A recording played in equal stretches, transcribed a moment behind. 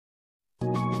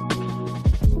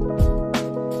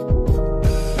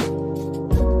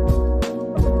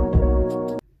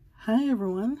Hi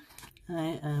everyone,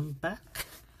 I am back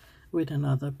with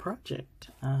another project.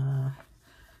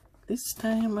 This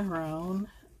time around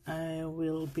I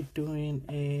will be doing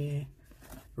a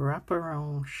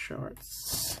wraparound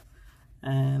shorts,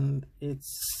 and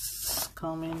it's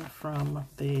coming from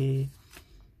the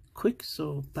Kwik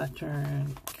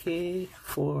pattern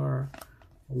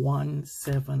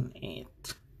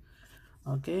K4178.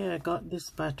 Okay, I got this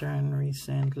pattern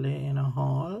recently in a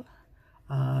haul.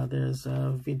 There's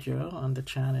a video on the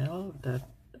channel that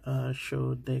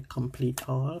showed the complete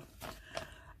haul,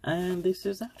 and this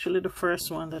is actually the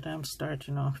first one that I'm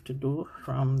starting off to do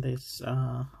from this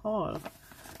haul,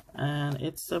 and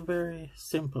it's a very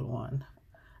simple one.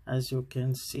 As you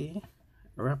can see,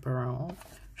 wraparound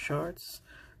shorts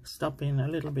stopping a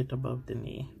little bit above the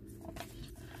knee.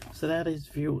 So that is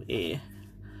view A.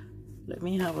 Let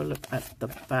me have a look at the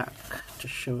back to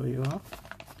show you.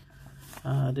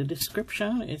 The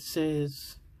description, it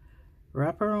says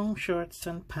wraparound shorts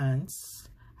and pants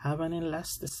have an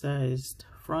elasticized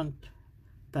front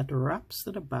that wraps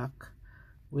to the back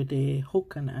with a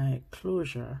hook and eye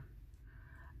closure,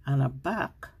 and a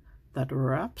back that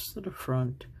wraps to the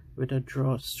front with a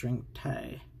drawstring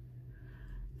tie.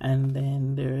 And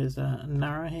then there is a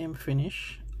narrow hem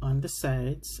finish on the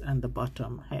sides and the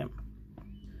bottom hem.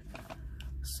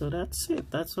 So that's it.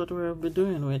 That's what we'll be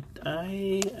doing with.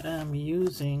 I am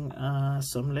using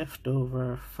some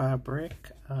leftover fabric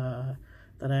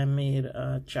that I made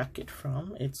a jacket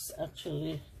from. It's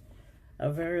actually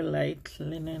a very light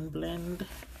linen blend.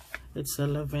 It's a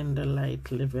lavender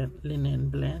light linen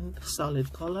blend,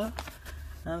 solid color,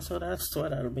 and so that's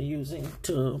what I'll be using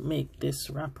to make this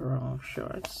wraparound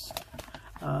shorts.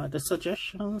 The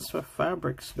suggestions for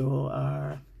fabrics though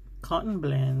are cotton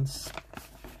blends,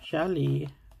 challis,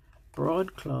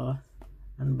 broadcloth,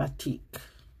 and batik.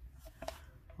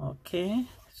 Okay,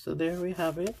 so there we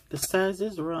have it. The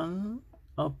sizes run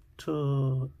up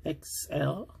to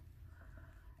XL.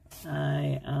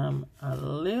 I am a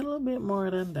little bit more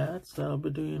than that, so I'll be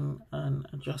doing an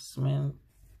adjustment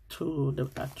to the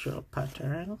actual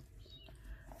pattern.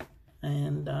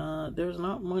 And there's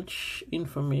not much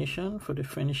information for the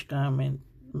finished garment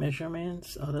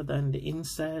measurements other than the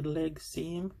inside leg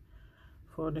seam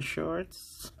for the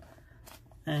shorts.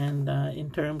 And in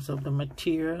terms of the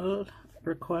material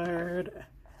required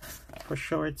for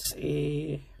shorts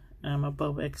A, I'm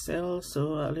above XL,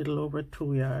 so a little over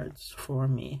 2 yards for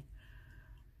me.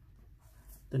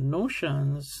 The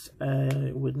notions,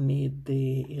 I would need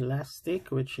the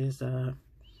elastic, which is a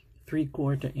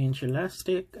 3/4 inch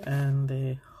elastic, and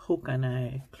the hook and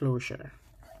eye closure.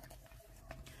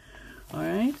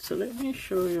 Alright, so let me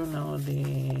show you now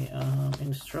the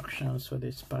instructions for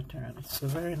this pattern. It's a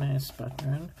very nice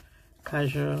pattern,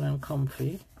 casual and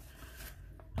comfy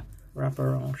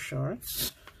wraparound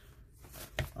shorts.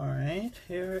 Alright,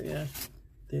 here is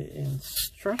the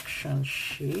instruction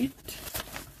sheet.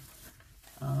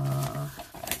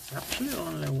 It's actually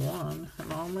only one.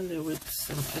 Normally with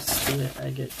simplicity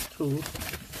I get two.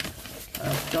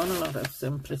 I've done a lot of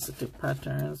simplicity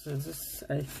patterns. This,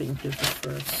 I think, is the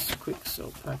first Kwik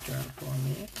pattern for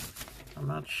me. I'm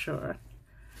not sure,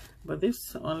 but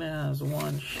this only has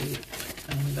one sheet.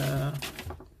 And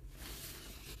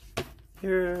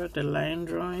here are the line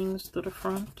drawings to the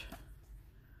front.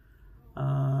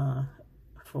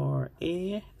 For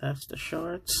A, that's the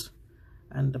shorts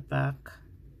and the back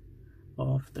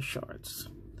of the shorts.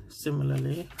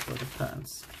 Similarly for the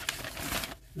pants.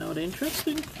 Now the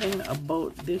interesting thing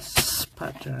about this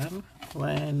pattern,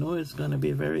 why I know it's going to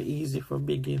be very easy for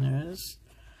beginners,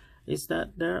 is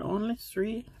that there are only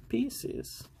 3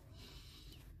 pieces.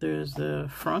 There's the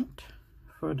front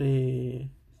for the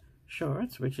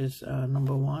shorts, which is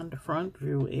number 1, the front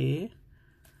view A.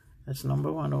 That's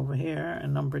number 1 over here,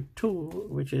 and number 2,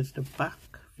 which is the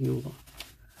back view.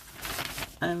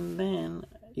 And then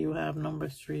you have number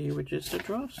 3, which is the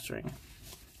drawstring.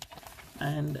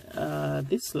 And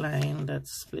this line that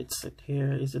splits it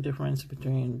here is the difference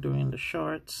between doing the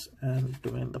shorts and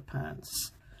doing the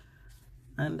pants.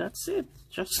 And that's it,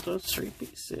 just those 3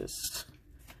 pieces.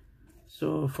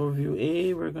 So for view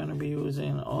A, we're going to be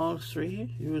using all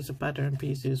 3. Use the pattern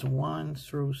pieces 1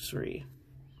 through 3.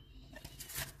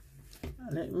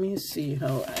 Let me see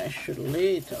how I should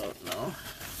lay it out now.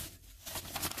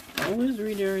 Always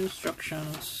read your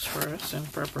instructions first in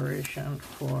preparation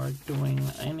for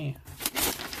doing any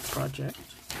project.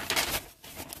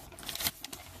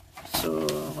 So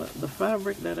the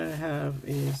fabric that I have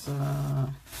is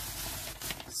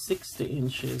 60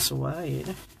 inches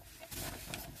wide,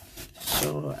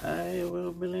 so I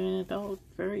will be laying it out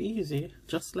very easy,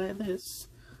 just like this.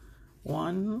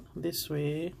 1 this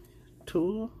way,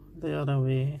 2 the other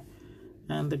way,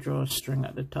 and the drawstring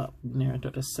at the top near to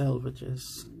the selvages.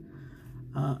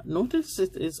 Notice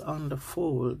it is on the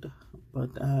fold, but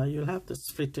you'll have to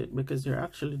split it because you're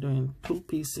actually doing two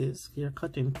pieces. You're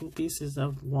cutting two pieces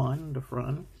of one, the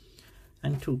front,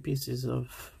 and two pieces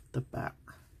of the back,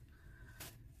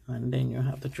 and then you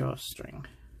have the drawstring.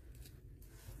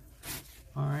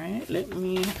 Alright, let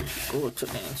me go to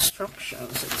the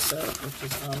instructions itself,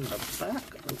 which is on the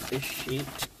back of the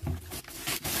sheet.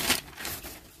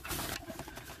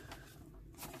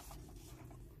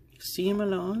 Seam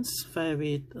allowance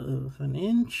 5/8 of an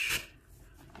inch,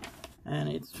 and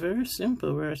it's very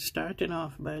simple. We're starting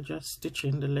off by just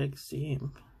stitching the leg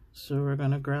seam. So we're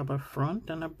going to grab a front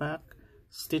and a back,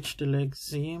 stitch the leg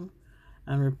seam,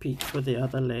 and repeat for the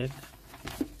other leg.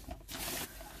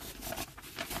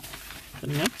 The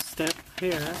next step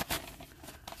here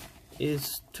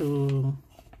is to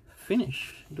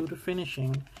do the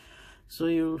finishing. So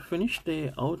you'll finish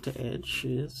the outer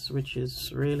edges, which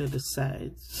is really the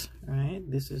sides, right?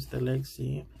 This is the leg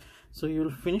seam. So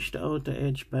you'll finish the outer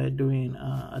edge by doing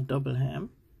a double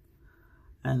hem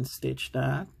and stitch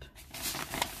that.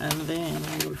 And then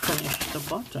you'll finish the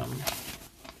bottom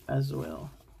as well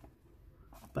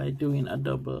by doing a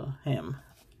double hem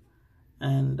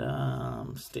and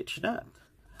stitch that.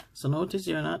 So notice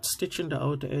you're not stitching the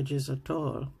outer edges at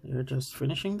all. You're just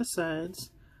finishing the sides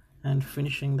and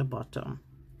finishing the bottom.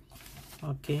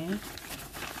 Okay,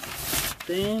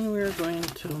 then we're going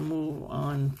to move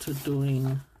on to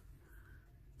doing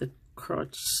the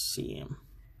crotch seam.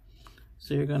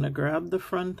 So you're going to grab the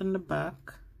front and the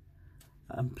back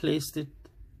and place it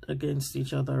against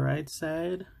each other right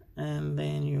side, and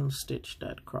then you'll stitch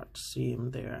that crotch seam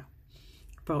there.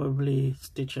 Probably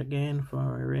stitch again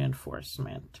for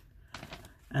reinforcement,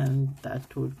 and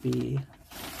that would be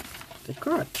the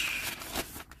crotch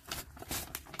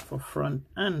for front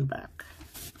and back.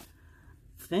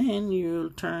 Then you'll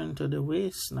turn to the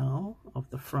waist now of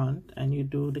the front, and you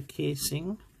do the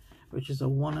casing, which is a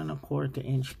 1 1/4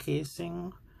 inch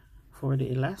casing for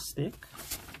the elastic,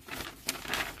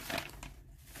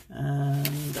 and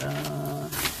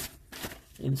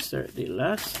insert the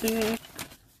elastic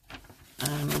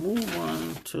and move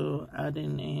on to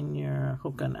adding in your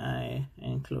hook and eye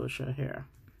enclosure here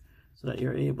so that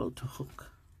you're able to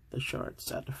hook the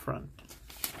shorts at the front.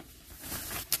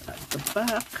 At the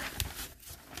back,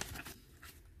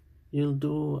 you'll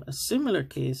do a similar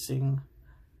casing,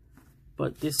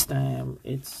 but this time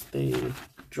it's the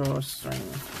drawstring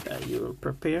that you'll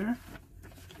prepare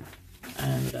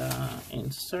and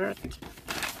insert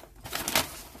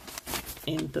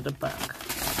into the back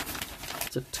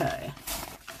to tie.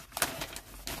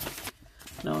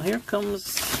 Now here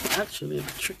comes actually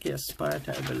the trickiest part,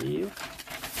 I believe.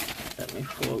 Let me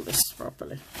fold this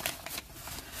properly.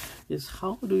 Is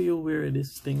how do you wear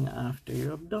this thing after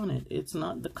you have done it? It's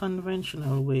not the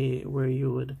conventional way where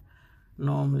you would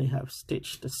normally have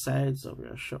stitched the sides of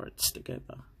your shorts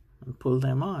together and pull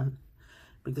them on,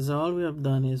 because all we have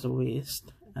done is the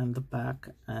waist and the back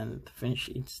and finish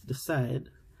the side.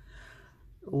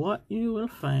 What you will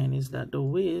find is that the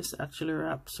waist actually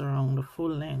wraps around the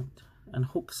full length and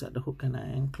hooks at the hook and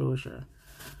eye enclosure.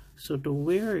 So to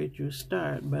wear it, you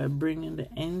start by bringing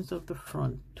the ends of the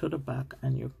front to the back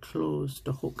and you close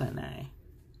the hook and eye.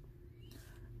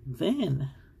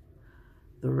 Then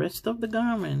the rest of the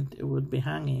garment, it would be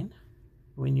hanging.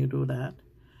 When you do that,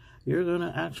 you're going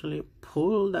to actually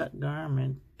pull that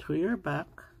garment to your back,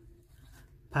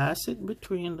 pass it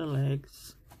between the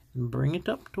legs, and bring it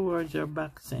up towards your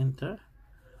back center,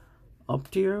 up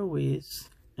to your waist,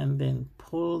 and then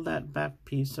pull that back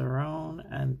piece around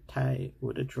and tie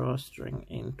with a drawstring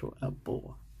into a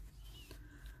bow.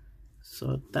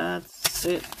 So that's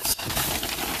it.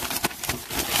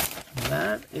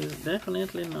 That is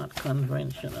definitely not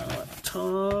conventional at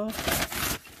all.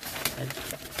 I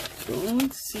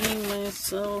don't see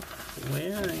myself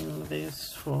wearing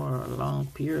this for long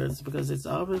periods because it's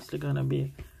obviously going to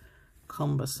be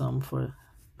cumbersome for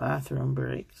bathroom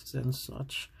breaks and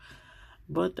such.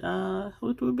 But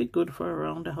it would be good for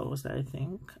around the house, I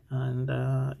think, and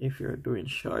if you're doing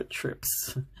short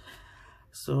trips.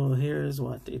 So here's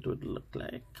what it would look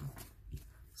like.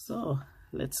 So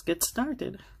let's get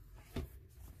started.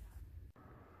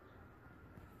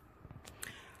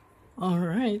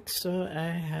 Alright, so I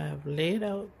have laid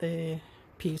out the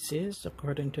pieces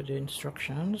according to the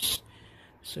instructions.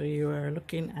 So you are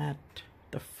looking at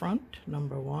the front,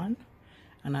 number 1,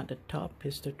 and at the top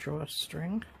is the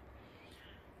drawstring.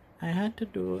 I had to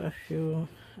do a few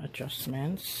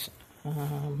adjustments.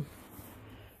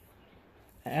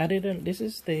 This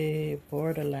is the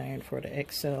borderline for the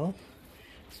XL,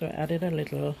 So I added a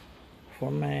little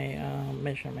for my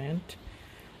measurement.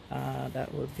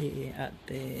 That will be at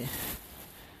the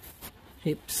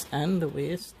hips and the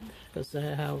waist, because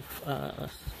I have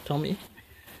a tummy,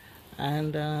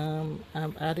 and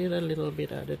I've added a little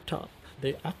bit at the top.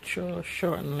 The actual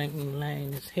shortening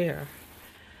line is here,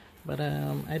 but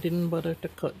I didn't bother to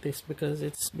cut this because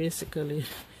it's basically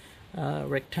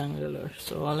rectangular.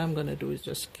 So all I'm gonna do is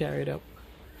just carry it up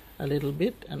a little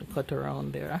bit and cut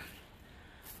around there.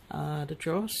 The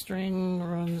drawstring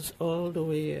runs all the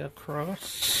way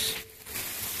across.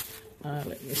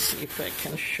 Let me see if I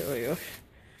can show you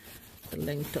the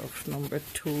length of number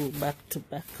 2 back to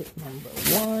back with number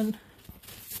 1.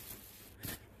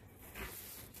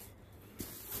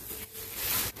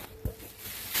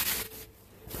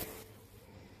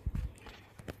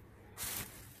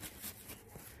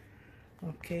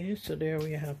 Okay, so there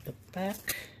we have the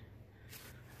back.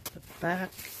 The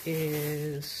back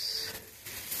is,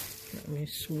 let me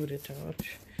smooth it out.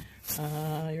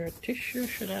 Your tissue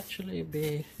should actually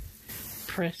be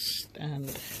pressed and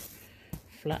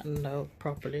flattened out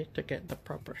properly to get the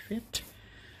proper fit.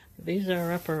 These are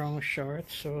wraparound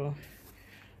shorts, so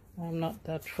I'm not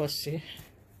that fussy.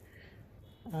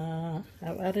 I've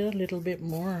added a little bit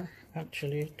more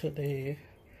actually to the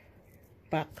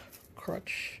back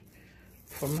crotch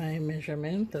for my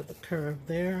measurement of the curve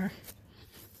there,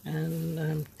 and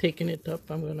I'm taking it up.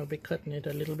 I'm going to be cutting it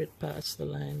a little bit past the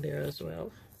line there as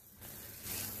well.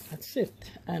 That's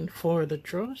it. And for the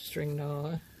drawstring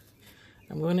now,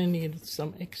 I'm going to need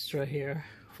some extra here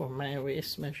for my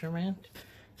waist measurement,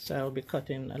 so I'll be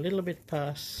cutting a little bit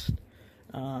past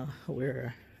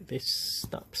where this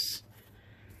stops.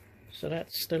 So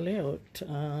that's the layout.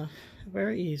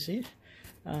 Very easy.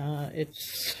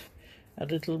 It's a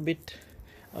little bit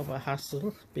of a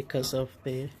hassle because of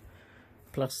the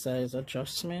plus size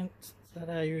adjustments that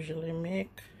I usually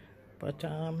make, but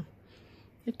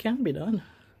it can be done.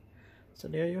 So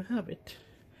there you have it.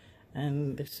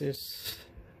 And this is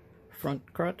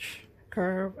front crotch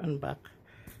curve and back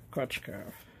crotch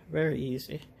curve. Very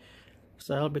easy.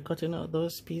 So I'll be cutting out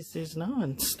those pieces now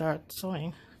and start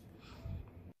sewing.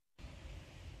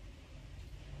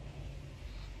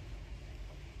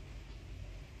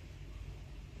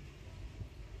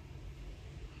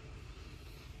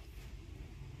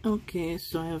 Okay,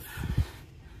 so I've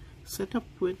set up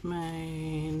with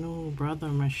my new brother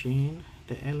machine,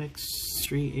 the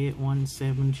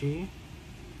LX3817G.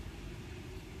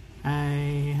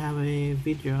 I have a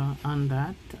video on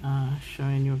that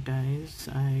showing you guys.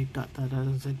 I got that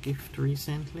as a gift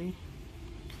recently.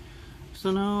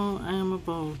 So now I'm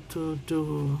about to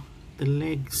do the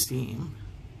leg seam,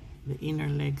 the inner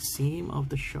leg seam of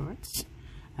the shorts.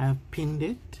 I've pinned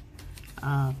it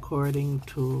according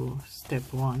to step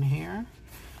 1 here.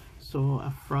 So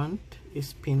a front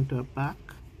is pinned to a back,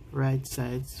 right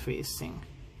sides facing.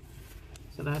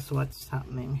 So that's what's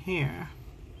happening here.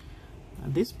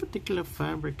 This particular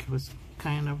fabric was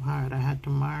kind of hard. I had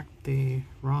to mark the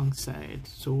wrong side.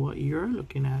 So what you're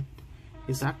looking at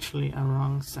is actually a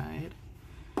wrong side,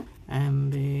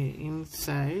 and the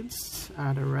insides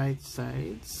are the right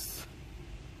sides.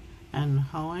 And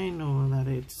how I know that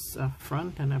it's a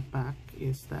front and a back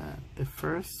is that the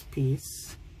first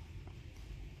piece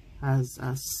has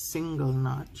a single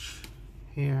notch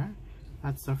here,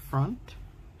 that's a front,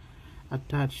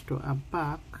 attached to a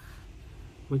back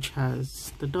which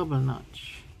has the double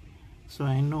notch. So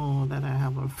I know that I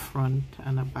have a front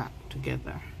and a back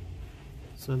together.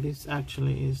 So this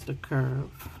actually is the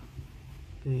curve,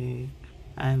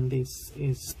 and this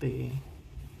is the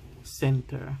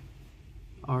center,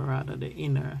 or rather the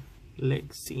inner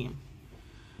leg seam.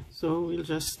 So we'll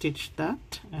just stitch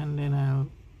that, and then I'll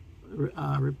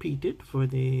repeat it for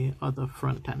the other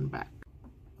front and back.